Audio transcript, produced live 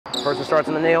Person starts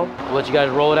on the nail. We'll let you guys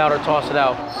roll it out or toss it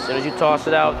out. As soon as you toss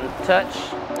it out and touch,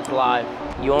 it's live.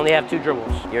 You only have 2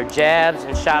 dribbles. Your jabs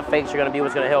and shot fakes are gonna be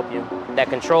what's gonna help you. That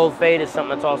controlled fade is something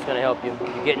that's also gonna help you.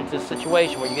 You get into a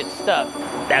situation where you get stuck.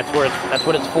 That's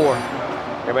what it's for.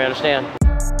 Everybody understand?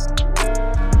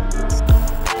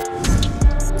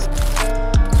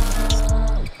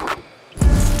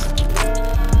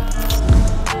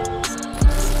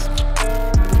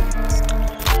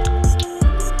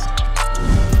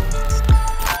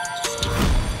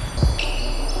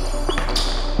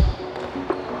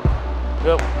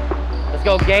 Good. Let's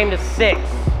go game to 6.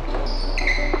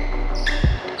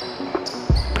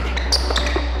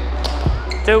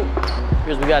 Two.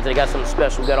 Here's what we got today. Got something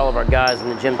special. We got all of our guys in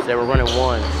the gym today. We're running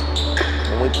ones.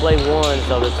 When we play ones,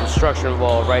 though, there's some structure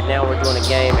involved. Right now, we're doing a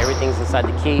game. Everything's inside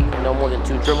the key. No more than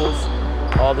 2 dribbles.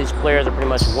 All these players are pretty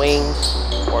much wings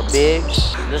or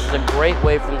bigs. This is a great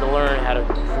way for them to learn how to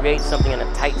create something in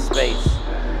a tight space.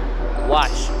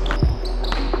 Watch.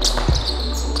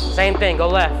 Same thing. Go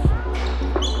left.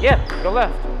 Yeah, go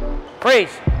left.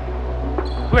 Freeze.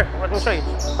 Come here, let me show you.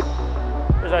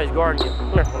 Here's how he's guarding you.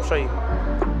 Come here, let me show you.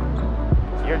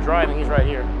 So you're driving, he's right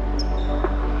here.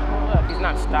 Go left, he's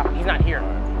not stopping, he's not here.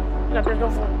 He's not there,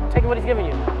 go for it. Take what he's giving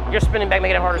you. You're spinning back,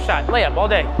 making a harder shot. Layup all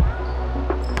day.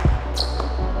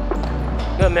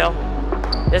 Good, Mel.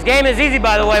 This game is easy,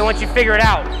 by the way, once you figure it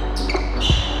out.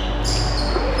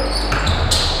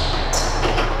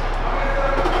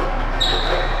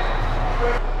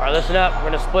 All right, listen up.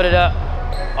 We're gonna split it up.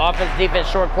 Offense, defense,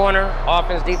 short corner.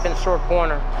 Offense, defense, short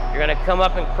corner. You're gonna come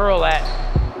up and curl that.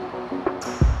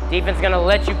 Defense gonna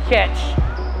let you catch.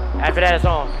 After that, it's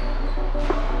on.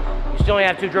 You still only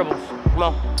have 2 dribbles. Come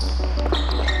on.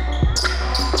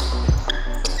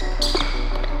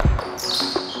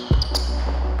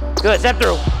 Good, step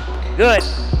through. Good.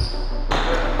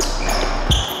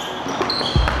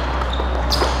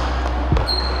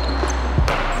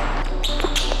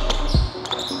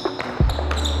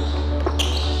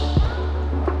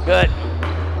 Good.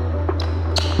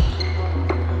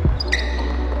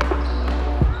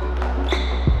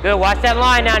 Good, watch that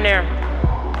line down there.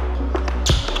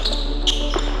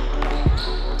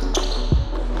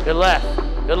 Good left,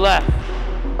 good left.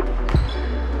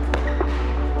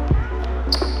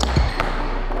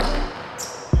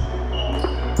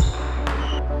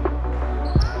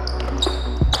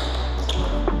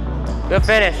 Good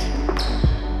finish.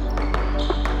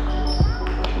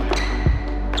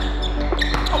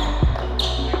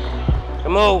 Good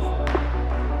move.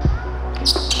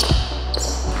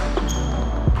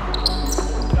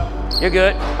 You're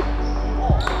good.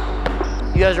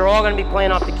 You guys are all gonna be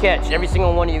playing off the catch, every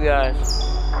single one of you guys.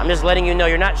 I'm just letting you know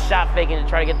you're not shot faking to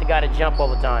try to get the guy to jump all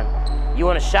the time. You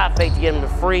want to shot fake to get him to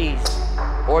freeze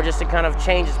or just to kind of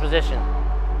change his position.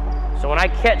 So when I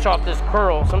catch off this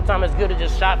curl, sometimes it's good to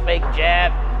just shot fake,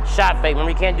 jab, shot fake.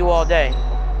 Remember, you can't do all day.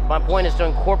 My point is to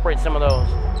incorporate some of those.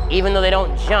 Even though they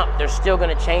don't jump, they're still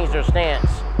gonna change their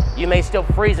stance. You may still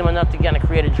freeze them enough to kind of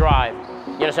create a drive.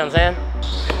 You understand what I'm saying?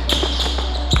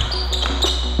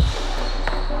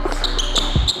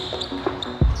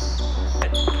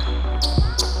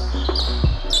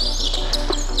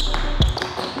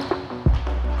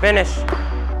 Finish.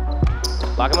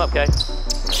 Lock him up, okay?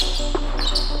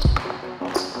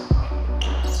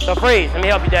 So freeze, let me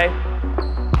help you, Dave.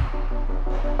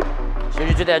 As soon as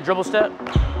you do that dribble step,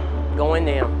 go in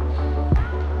there.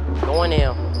 Go in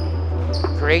there.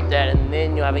 Create that, and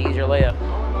then you'll have an easier layup.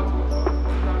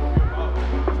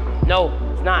 No,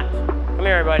 it's not. Come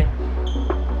here, everybody.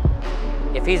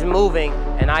 If he's moving,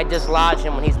 and I dislodge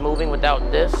him when he's moving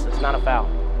without this, it's not a foul.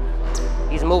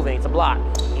 He's moving, it's a block.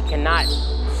 He cannot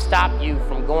stop you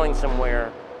from going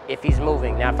somewhere if he's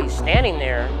moving. Now, if he's standing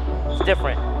there, it's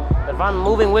different. But if I'm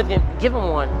moving with him, give him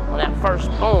one on that first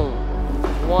boom.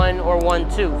 1 or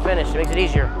 1-2, finish, it makes it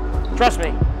easier. Trust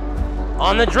me.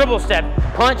 On the dribble step,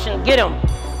 punch and get him.